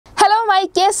My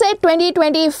KCET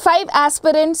 2025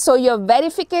 aspirants, so your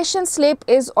verification slip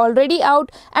is already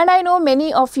out and I know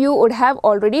many of you would have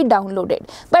already downloaded.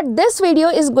 But this video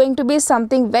is going to be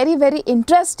something very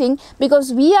interesting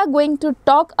because we are going to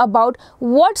talk about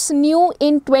what's new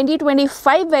in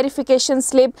 2025 verification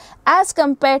slip as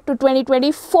compared to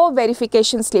 2024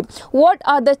 verification slip. What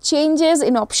are the changes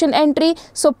in option entry?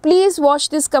 So please watch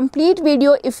this complete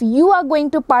video if you are going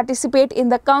to participate in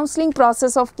the counseling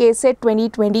process of KCET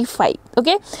 2025.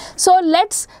 Okay, so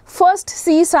let's first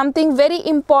see something very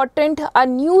important, a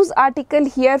news article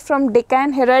here from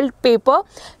Deccan Herald paper.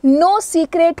 No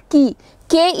secret key,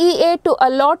 KEA to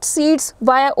allot seats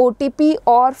via OTP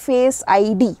or Face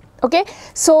ID. Okay,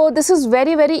 so this is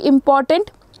very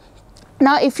important.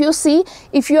 Now if you see,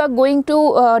 if you are going to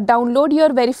download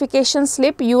your verification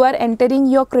slip, you are entering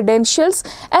your credentials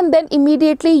and then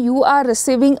immediately you are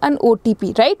receiving an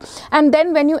OTP, right? And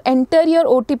then when you enter your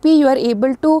OTP, you are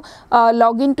able to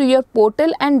log into your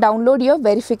portal and download your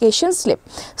verification slip.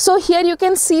 So here you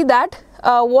can see that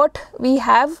what we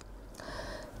have.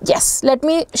 Yes, let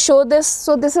me show this.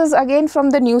 So this is again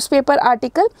from the newspaper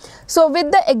article. So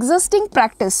with the existing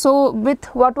practice, so with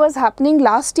what was happening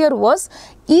last year was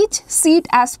each seat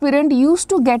aspirant used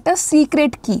to get a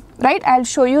secret key, right? I'll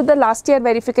show you the last year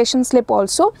verification slip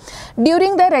also.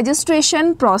 During the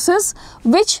registration process,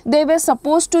 which they were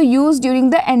supposed to use during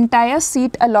the entire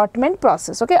seat allotment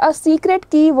process. Okay, a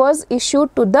secret key was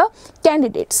issued to the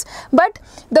candidates. But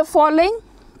the following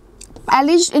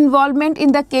alleged involvement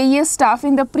in the KEA staff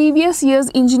in the previous year's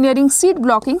engineering seat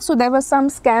blocking. So there was some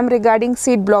scam regarding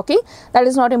seat blocking. That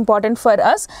is not important for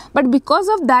us. But because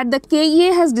of that, the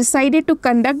KEA has decided to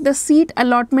conduct the seat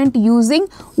allotment using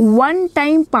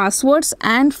one-time passwords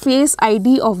and Face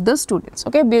ID of the students.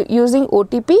 Okay, using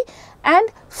OTP and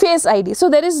Face ID. So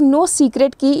there is no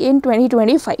secret key in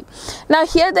 2025. Now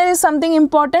here there is something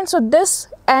important. So this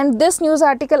news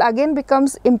article again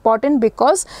becomes important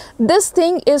because this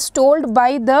thing is told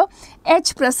by the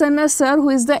H. Prasanna sir, who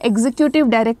is the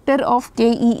executive director of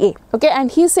KEA. Okay,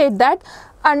 and he said that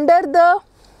under the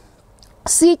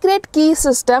secret key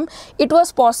system, it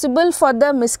was possible for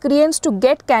the miscreants to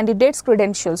get candidates'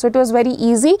 credentials. So it was very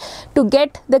easy to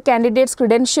get the candidates'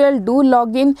 credential, do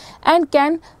login and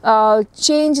can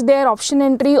change their option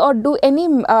entry or do any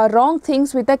wrong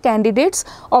things with the candidate's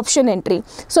option entry.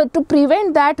 So to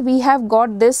prevent that, we have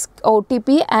got this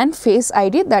OTP and Face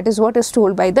ID. That is what is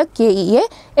told by the KEA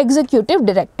executive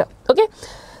director. Okay.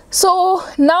 So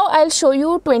now I'll show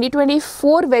you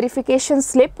 2024 verification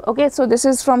slip. Okay, so this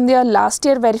is from their last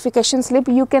year verification slip.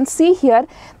 You can see here,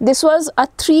 this was a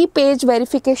 3-page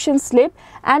verification slip,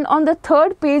 and on the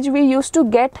 3rd page we used to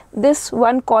get this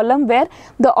one column where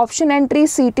the option entry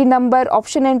CT number,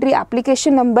 option entry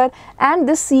application number and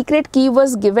this secret key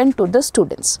was given to the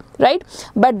students, right?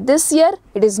 But this year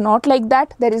it is not like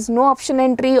that. There is no option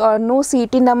entry or no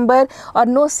CT number or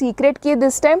no secret key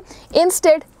this time.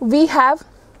 Instead, we have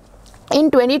in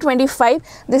 2025,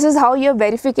 this is how your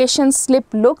verification slip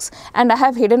looks, and I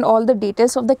have hidden all the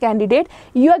details of the candidate.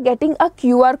 You are getting a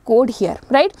QR code here,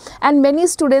 right? And many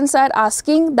students are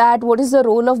asking that what is the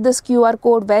role of this QR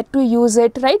code, where to use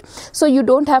it, right? So you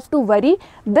don't have to worry.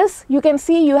 This, you can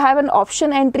see you have an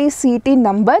option entry CT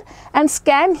number and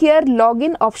scan here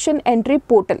login option entry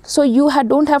portal. So you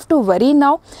don't have to worry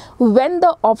now when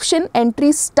the option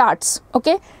entry starts.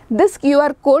 Okay, this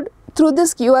QR code, through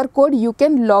this QR code you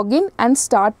can log in and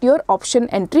start your option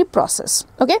entry process.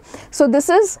 Okay, so this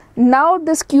is now,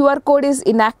 this QR code is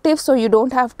inactive, so you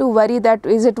don't have to worry that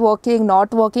is it working,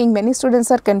 not working. Many students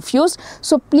are confused,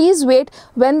 so please wait.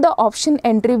 When the option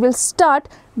entry will start,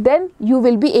 then you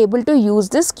will be able to use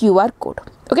this QR code.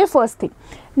 Okay, first thing.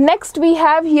 Next we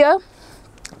have here,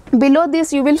 below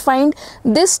this you will find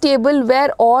this table where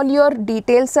all your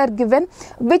details are given.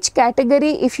 Which category,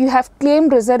 if you have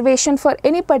claimed reservation for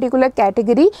any particular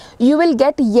category, you will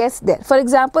get yes there. For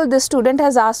example, this student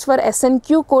has asked for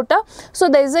SNQ quota, so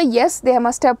there is a yes, they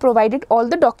must have provided all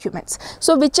the documents.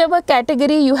 So whichever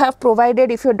category you have provided,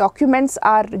 if your documents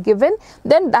are given,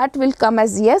 then that will come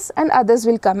as yes and others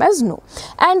will come as no.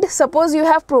 And suppose you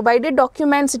have provided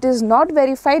documents, it is not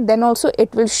verified, then also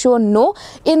it will show no.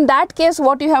 In that case,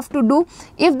 what you have to do,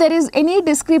 if there is any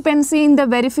discrepancy in the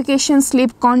verification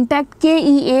slip, contact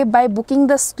KEA by booking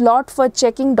the slot for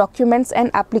checking documents and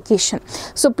application.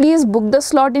 So please book the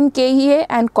slot in KEA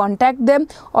and contact them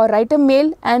or write a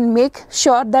mail and make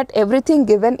sure that everything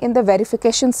given in the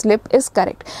verification slip is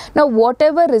correct. Now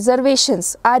whatever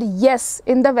reservations are yes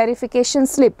in the verification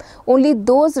slip, only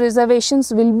those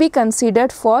reservations will be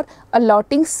considered for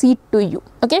allotting seat to you.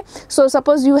 Okay, so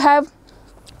suppose you have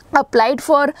applied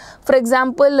for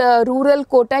example rural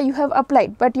quota, you have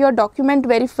applied but your document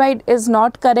verified is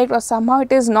not correct or somehow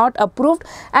it is not approved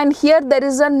and here there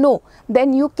is a no,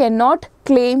 then you cannot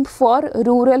claim for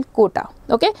rural quota.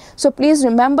 Okay, so please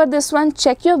remember this one.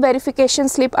 Check your verification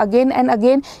slip again and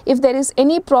again. If there is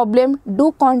any problem,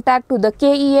 do contact to the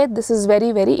KEA. This is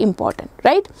very, very important,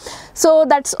 right? So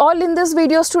that's all in this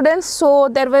video, students. So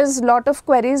there was lot of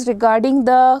queries regarding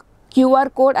the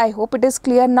QR code. I hope it is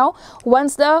clear now.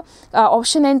 Once the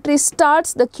option entry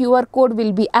starts, the QR code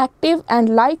will be active, and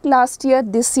like last year,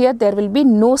 this year there will be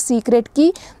no secret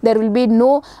key. There will be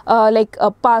no like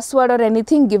a password or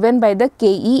anything given by the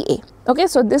KEA. Okay,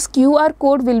 so this QR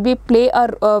code will be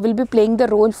playing the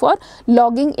role for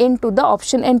logging into the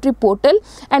option entry portal,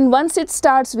 and once it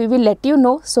starts we will let you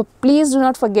know. So please do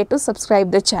not forget to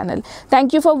subscribe the channel.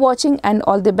 Thank you for watching and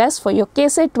all the best for your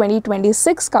KCET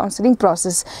 2026 counseling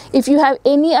process. If you have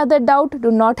any other doubt, do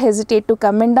not hesitate to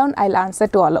comment down. I'll answer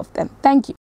to all of them. Thank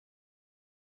you.